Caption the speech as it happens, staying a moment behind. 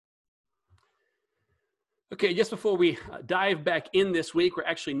Okay, just before we dive back in this week, we're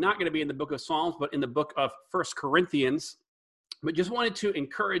actually not going to be in the book of Psalms, but in the book of First Corinthians. But just wanted to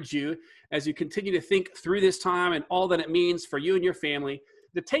encourage you as you continue to think through this time and all that it means for you and your family,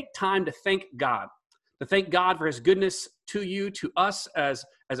 to take time to thank God for his goodness to you, to us as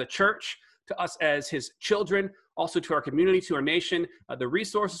a church, to us as his children, also to our community, to our nation, the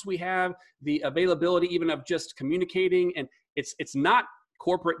resources we have, the availability even of just communicating. And it's not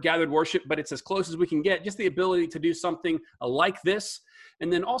corporate gathered worship, but it's as close as we can get, just the ability to do something like this.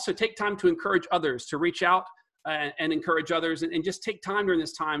 And then also take time to encourage others, to reach out and encourage others, and just take time during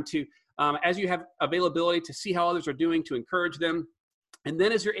this time to, as you have availability, to see how others are doing, to encourage them. And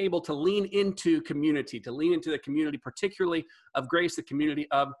then as you're able to lean into community, the community, particularly of Grace, the community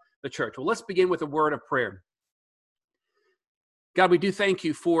of the church. Well, let's begin with a word of prayer. God, we do thank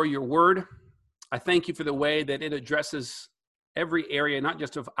you for your word. I thank you for the way that it addresses every area, not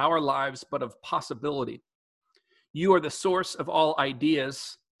just of our lives, but of possibility. You are the source of all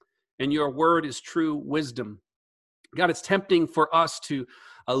ideas, and your word is true wisdom. God, it's tempting for us to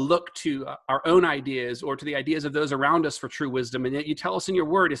look to our own ideas or to the ideas of those around us for true wisdom, and yet you tell us in your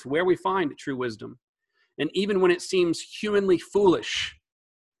word is where we find true wisdom. And even when it seems humanly foolish,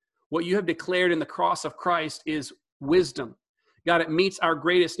 what you have declared in the cross of Christ is wisdom. God, it meets our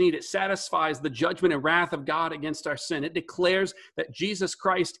greatest need. It satisfies the judgment and wrath of God against our sin. It declares that Jesus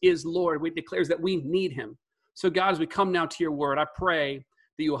Christ is Lord. It declares that we need him. So God, as we come now to your word, I pray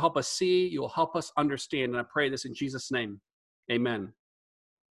that you will help us see, you will help us understand. And I pray this in Jesus' name. Amen.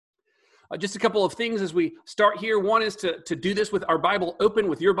 Just a couple of things as we start here. One is to do this with our Bible open,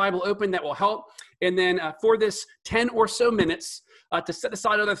 with your Bible open. That will help. And then for this 10 or so minutes, to set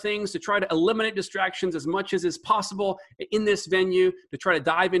aside other things, to try to eliminate distractions as much as is possible in this venue, to try to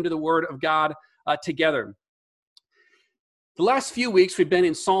dive into the Word of God together. The last few weeks, we've been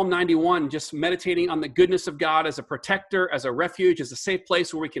in Psalm 91, just meditating on the goodness of God as a protector, as a refuge, as a safe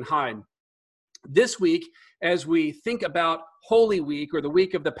place where we can hide. This week, as we think about Holy Week, or the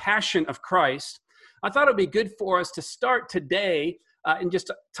week of the Passion of Christ, I thought it would be good for us to start today in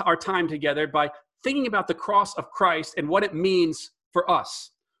just our time together by thinking about the cross of Christ and what it means for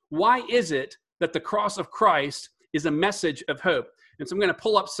us. Why is it that the cross of Christ is a message of hope? And so I'm going to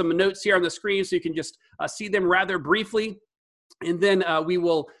pull up some notes here on the screen so you can just see them rather briefly, and then we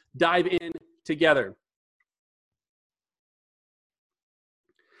will dive in together.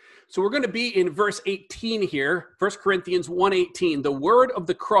 So we're going to be in verse 18 here, 1 Corinthians 1:18. The word of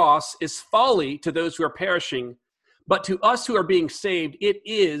the cross is folly to those who are perishing, but to us who are being saved, it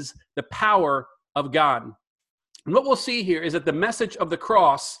is the power of God. And what we'll see here is that the message of the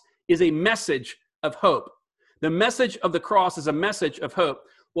cross is a message of hope. The message of the cross is a message of hope.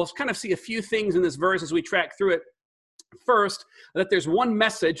 We'll kind of see a few things in this verse as we track through it. First, that there's one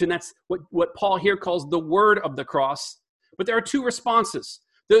message, and that's what Paul here calls the word of the cross. But there are two responses.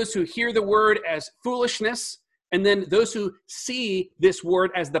 Those who hear the word as foolishness, and then those who see this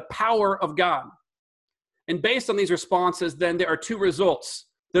word as the power of God. And based on these responses, then there are two results.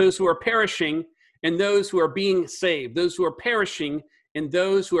 Those who are perishing and those who are being saved. Those who are perishing and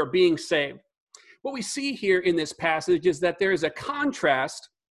those who are being saved. What we see here in this passage is that there is a contrast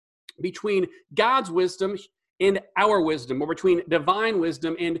between God's wisdom and our wisdom, or between divine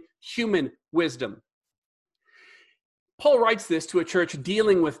wisdom and human wisdom. Paul writes this to a church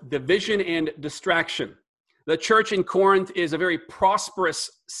dealing with division and distraction. The church in Corinth is a very prosperous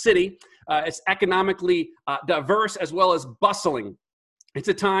city. It's economically diverse as well as bustling. It's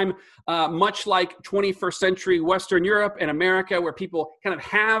a time much like 21st century Western Europe and America, where people kind of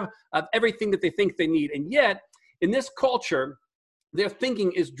have everything that they think they need. And yet, in this culture, their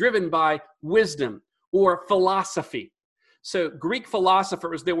thinking is driven by wisdom or philosophy. So Greek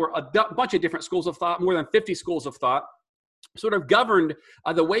philosophers, there were a bunch of different schools of thought, more than 50 schools of thought, sort of governed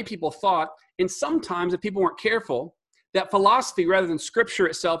the way people thought. And sometimes, if people weren't careful, that philosophy, rather than scripture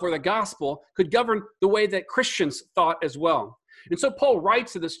itself or the gospel, could govern the way that Christians thought as well. And so Paul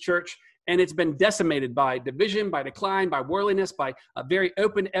writes to this church, and it's been decimated by division, by decline, by worldliness, by a very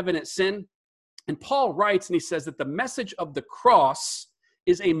open, evident sin. And Paul writes, and he says that the message of the cross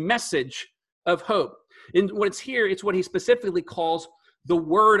is a message of hope. And what it's what he specifically calls the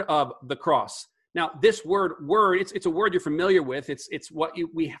word of the cross. Now, this word, it's a word you're familiar with. It's what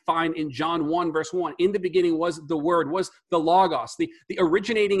we find in John 1, verse 1. In the beginning was the word, was the logos, the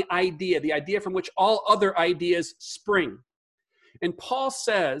originating idea, the idea from which all other ideas spring. And Paul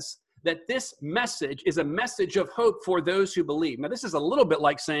says that this message is a message of hope for those who believe. Now, this is a little bit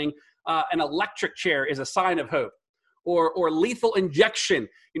like saying an electric chair is a sign of hope, or lethal injection.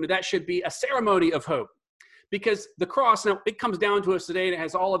 That should be a ceremony of hope. because the cross, now it comes down to us today and it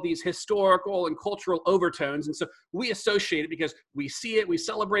has all of these historical and cultural overtones. And so we associate it because we see it, we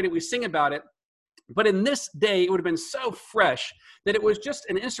celebrate it, we sing about it. But in this day, it would have been so fresh that it was just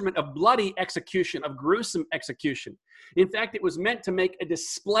an instrument of bloody execution, of gruesome execution. In fact, it was meant to make a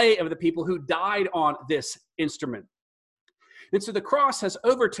display of the people who died on this instrument. And so the cross has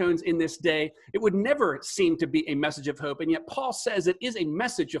overtones in this day. It would never seem to be a message of hope. And yet Paul says it is a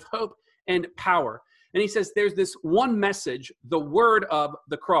message of hope and power. And he says there's this one message, the word of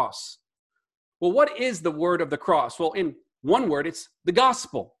the cross. Well, what is the word of the cross? Well, in one word, it's the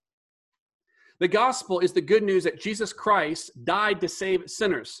gospel. The gospel is the good news that Jesus Christ died to save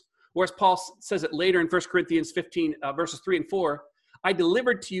sinners. Or as Paul says it later in 1 Corinthians 15, verses 3 and 4, I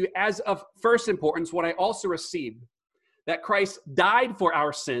delivered to you as of first importance what I also received, that Christ died for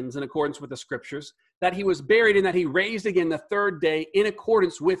our sins in accordance with the scriptures, that he was buried and that he raised again the third day in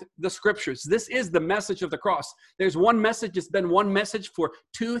accordance with the scriptures. This is the message of the cross. There's one message, it's been one message for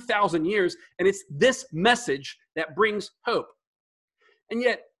 2,000 years, and it's this message that brings hope. And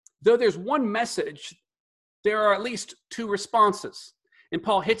yet, though there's one message, there are at least two responses. And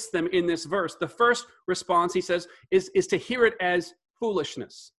Paul hits them in this verse. The first response, he says, is to hear it as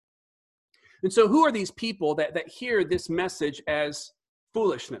foolishness. And so who are these people that hear this message as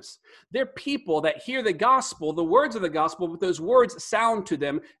foolishness? They're people that hear the gospel, the words of the gospel, but those words sound to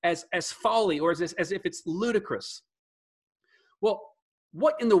them as folly or as if it's ludicrous. Well,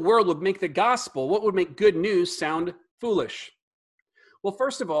 what in the world would make the gospel, what would make good news sound foolish? Well,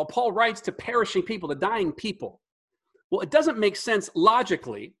 first of all, Paul writes to perishing people, to dying people. Well, it doesn't make sense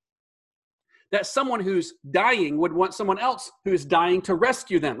logically that someone who's dying would want someone else who's dying to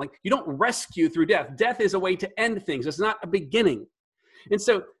rescue them. Like, you don't rescue through death. Death is a way to end things. It's not a beginning. And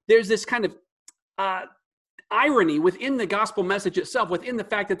so there's this kind of irony within the gospel message itself, within the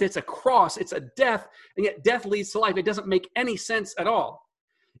fact that it's a cross, it's a death, and yet death leads to life. It doesn't make any sense at all.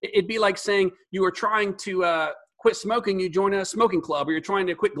 It'd be like saying you were trying to quit smoking, you join a smoking club, or you're trying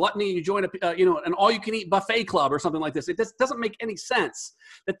to quit gluttony, you join an all-you-can-eat buffet club or something like this. It just doesn't make any sense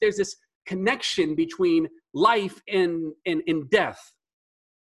that there's this connection between life and death.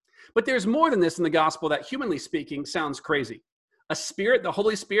 But there's more than this in the gospel that, humanly speaking, sounds crazy. A spirit, the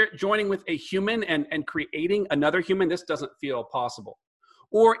Holy Spirit, joining with a human and creating another human, this doesn't feel possible.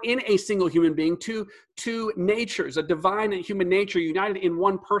 Or in a single human being, two natures, a divine and human nature united in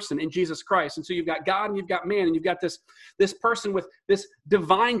one person, in Jesus Christ. And so you've got God and you've got man, and you've got this person with this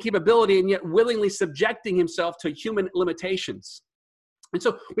divine capability and yet willingly subjecting himself to human limitations. And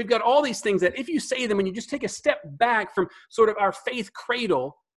so we've got all these things that if you say them and you just take a step back from sort of our faith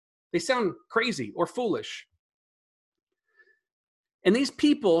cradle, they sound crazy or foolish. And these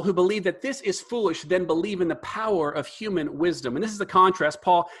people who believe that this is foolish then believe in the power of human wisdom. And this is the contrast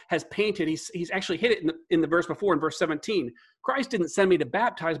Paul has painted. He's actually hit it in the verse before, in verse 17. Christ didn't send me to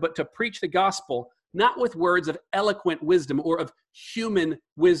baptize, but to preach the gospel, not with words of eloquent wisdom or of human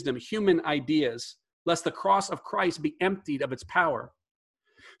wisdom, human ideas, lest the cross of Christ be emptied of its power.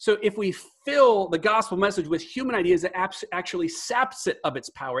 So if we fill the gospel message with human ideas, it actually saps it of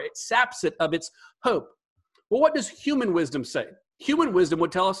its power. It saps it of its hope. Well, what does human wisdom say? Human wisdom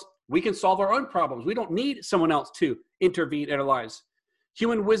would tell us we can solve our own problems. We don't need someone else to intervene in our lives.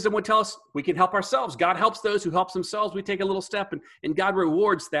 Human wisdom would tell us we can help ourselves. God helps those who help themselves. We take a little step, and God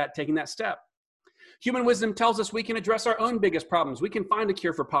rewards that, taking that step. Human wisdom tells us we can address our own biggest problems. We can find a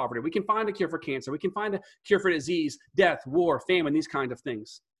cure for poverty. We can find a cure for cancer. We can find a cure for disease, death, war, famine, these kind of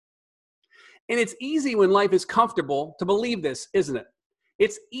things. And it's easy when life is comfortable to believe this, isn't it?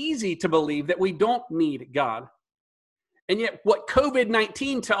 It's easy to believe that we don't need God. And yet what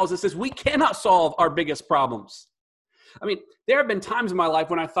COVID-19 tells us is we cannot solve our biggest problems. I mean, there have been times in my life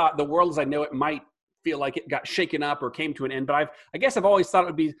when I thought the world as I know it might feel like it got shaken up or came to an end, but I guess I've always thought it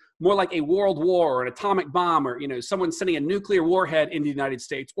would be more like a world war or an atomic bomb, or someone sending a nuclear warhead into the United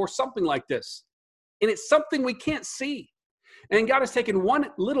States or something like this. And it's something we can't see. And God has taken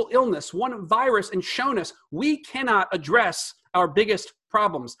one little illness, one virus, and shown us we cannot address our biggest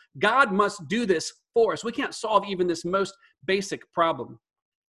problems. God must do this for us. We can't solve even this most basic problem.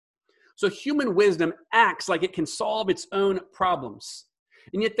 So human wisdom acts like it can solve its own problems.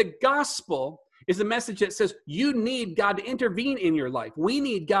 And yet the gospel is the message that says you need God to intervene in your life. We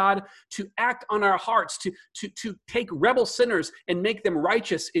need God to act on our hearts, to take rebel sinners and make them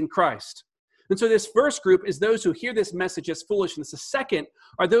righteous in Christ. And so this first group is those who hear this message as foolishness. The second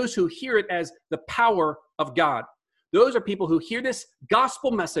are those who hear it as the power of God. Those are people who hear this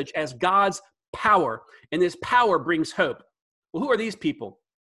gospel message as God's power, and this power brings hope. Well, who are these people?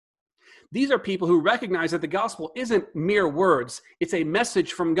 These are people who recognize that the gospel isn't mere words. It's a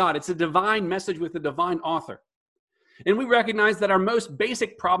message from God. It's a divine message with a divine author. And we recognize that our most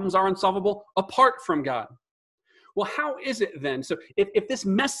basic problems are unsolvable apart from God. Well, how is it then? So if this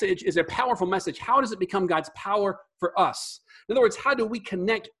message is a powerful message, how does it become God's power for us? In other words, how do we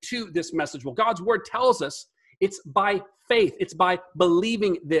connect to this message? Well, God's word tells us it's by faith. It's by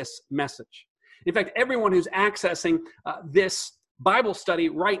believing this message. In fact, everyone who's accessing this Bible study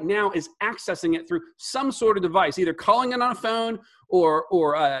right now is accessing it through some sort of device, either calling it on a phone or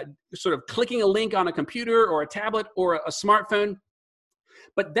sort of clicking a link on a computer or a tablet or a smartphone.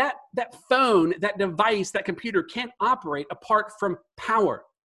 But that phone, that device, that computer can't operate apart from power.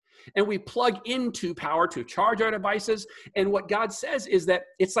 And we plug into power to charge our devices. And what God says is that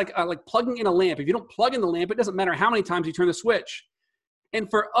it's like plugging in a lamp. If you don't plug in the lamp, it doesn't matter how many times you turn the switch. And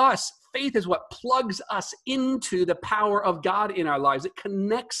for us, faith is what plugs us into the power of God in our lives. It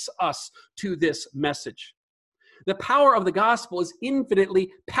connects us to this message. The power of the gospel is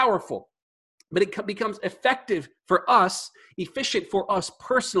infinitely powerful, but it becomes effective for us, efficient for us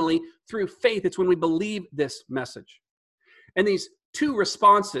personally through faith. It's when we believe this message. And these two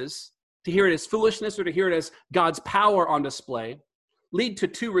responses, to hear it as foolishness or to hear it as God's power on display, lead to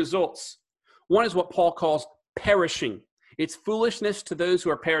two results. One is what Paul calls perishing. It's foolishness to those who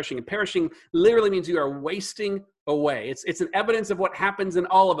are perishing. And perishing literally means you are wasting away. It's an evidence of what happens in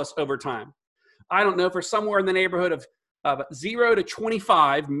all of us over time. I don't know, for somewhere in the neighborhood of 0 to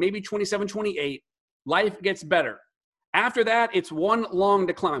 25, maybe 27, 28, life gets better. After that, it's one long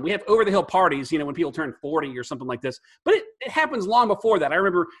decline. We have over-the-hill parties, when people turn 40 or something like this. But it happens long before that. I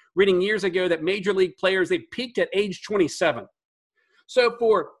remember reading years ago that major league players, they peaked at age 27. So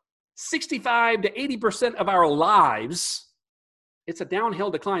for 65 to 80% of our lives, it's a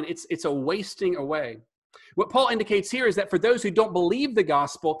downhill decline. It's a wasting away. What Paul indicates here is that for those who don't believe the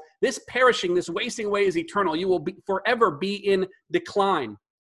gospel, this perishing, this wasting away is eternal. You will forever be in decline.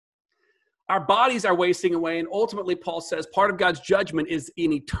 Our bodies are wasting away, and ultimately, Paul says, part of God's judgment is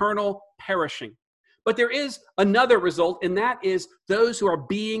in eternal perishing. But there is another result, and that is those who are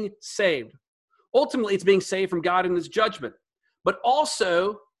being saved. Ultimately, it's being saved from God and his judgment. But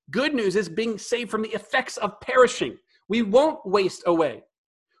also, good news is being saved from the effects of perishing. We won't waste away.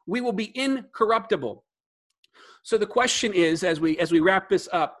 We will be incorruptible. So the question is, as we wrap this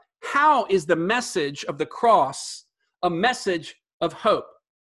up, how is the message of the cross a message of hope?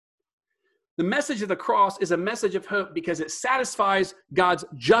 The message of the cross is a message of hope because it satisfies God's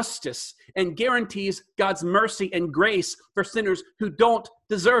justice and guarantees God's mercy and grace for sinners who don't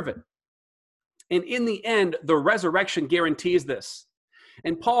deserve it. And in the end, the resurrection guarantees this.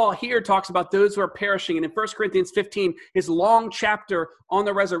 And Paul here talks about those who are perishing. And in 1 Corinthians 15, his long chapter on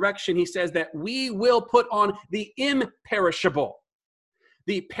the resurrection, he says that we will put on the imperishable.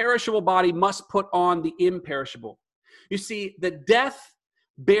 The perishable body must put on the imperishable. You see, the death,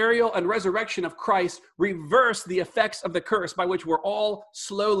 burial, and resurrection of Christ reverse the effects of the curse by which we're all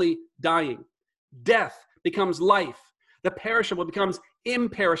slowly dying. Death becomes life. The perishable becomes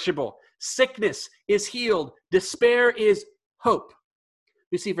imperishable. Sickness is healed. Despair is hope.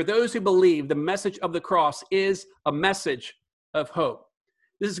 You see, for those who believe, the message of the cross is a message of hope.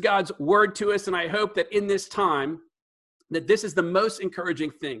 This is God's word to us, and I hope that in this time, that this is the most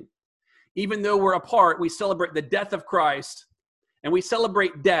encouraging thing. Even though we're apart, we celebrate the death of Christ, and we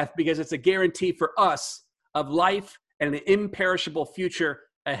celebrate death because it's a guarantee for us of life and an imperishable future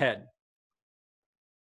ahead.